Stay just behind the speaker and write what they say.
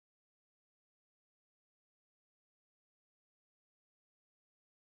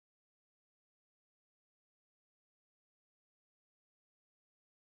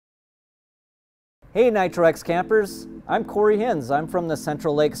Hey NitroX campers, I'm Corey Hins. I'm from the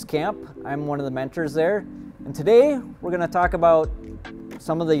Central Lakes camp. I'm one of the mentors there. And today we're going to talk about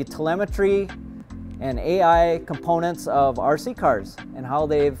some of the telemetry and AI components of RC cars and how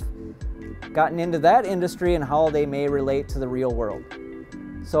they've gotten into that industry and how they may relate to the real world.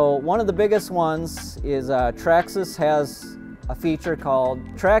 So one of the biggest ones is Traxxas has a feature called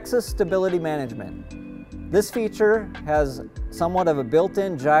Traxxas Stability Management. This feature has somewhat of a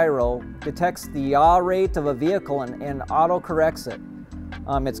built-in gyro, detects the yaw rate of a vehicle and auto-corrects it.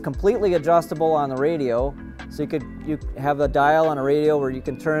 It's completely adjustable on the radio, so you have a dial on a radio where you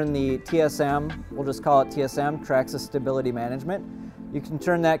can turn the TSM, we'll just call it TSM, Traxxas Stability Management. You can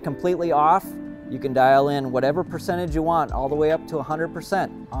turn that completely off. You can dial in whatever percentage you want, all the way up to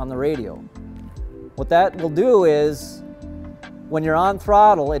 100% on the radio. What that will do is, when you're on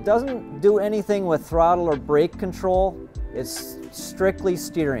throttle, it doesn't do anything with throttle or brake control. It's strictly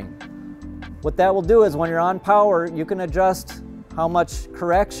steering. What that will do is when you're on power, you can adjust how much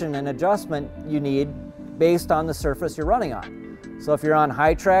correction and adjustment you need based on the surface you're running on. So if you're on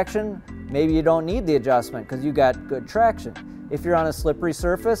high traction, maybe you don't need the adjustment because you got good traction. If you're on a slippery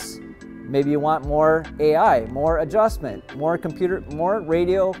surface, maybe you want more AI, more adjustment, more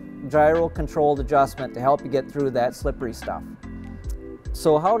radio gyro controlled adjustment to help you get through that slippery stuff.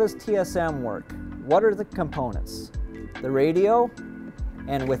 So how does TSM work? What are the components? The radio,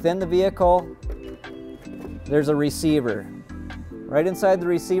 and within the vehicle, there's a receiver. Right inside the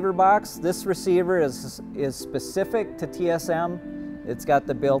receiver box, this receiver is specific to TSM. It's got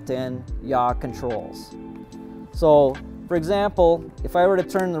the built-in yaw controls. So, for example, if I were to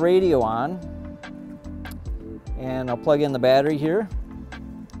turn the radio on, and I'll plug in the battery here.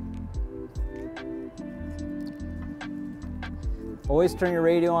 Always turn your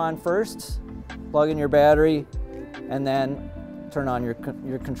radio on first, plug in your battery, and then turn on your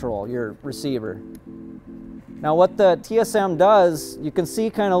control, your receiver. Now what the TSM does, you can see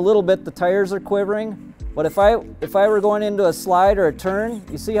kind of a little bit the tires are quivering, but if I were going into a slide or a turn,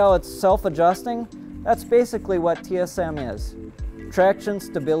 you see how it's self-adjusting? That's basically what TSM is, Traction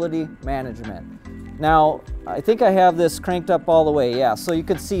Stability Management. Now, I think I have this cranked up all the way, yeah, so you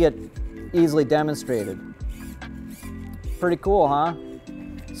could see it easily demonstrated. Pretty cool, huh?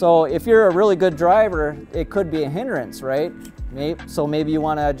 So if you're a really good driver, it could be a hindrance, right? So maybe you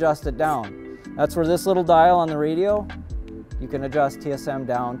want to adjust it down. That's where this little dial on the radio, you can adjust TSM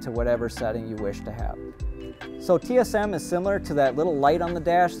down to whatever setting you wish to have. So TSM is similar to that little light on the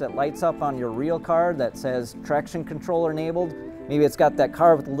dash that lights up on your real car that says traction controller enabled. Maybe it's got that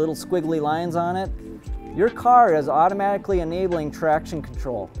car with the little squiggly lines on it. Your car is automatically enabling traction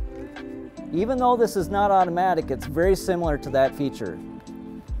control. Even though this is not automatic, it's very similar to that feature.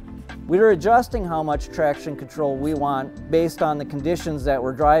 We're adjusting how much traction control we want based on the conditions that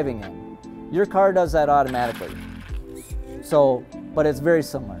we're driving in. Your car does that automatically. So, but it's very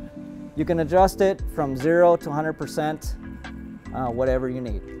similar. You can adjust it from 0 to 100%, whatever you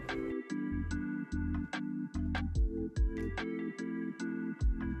need.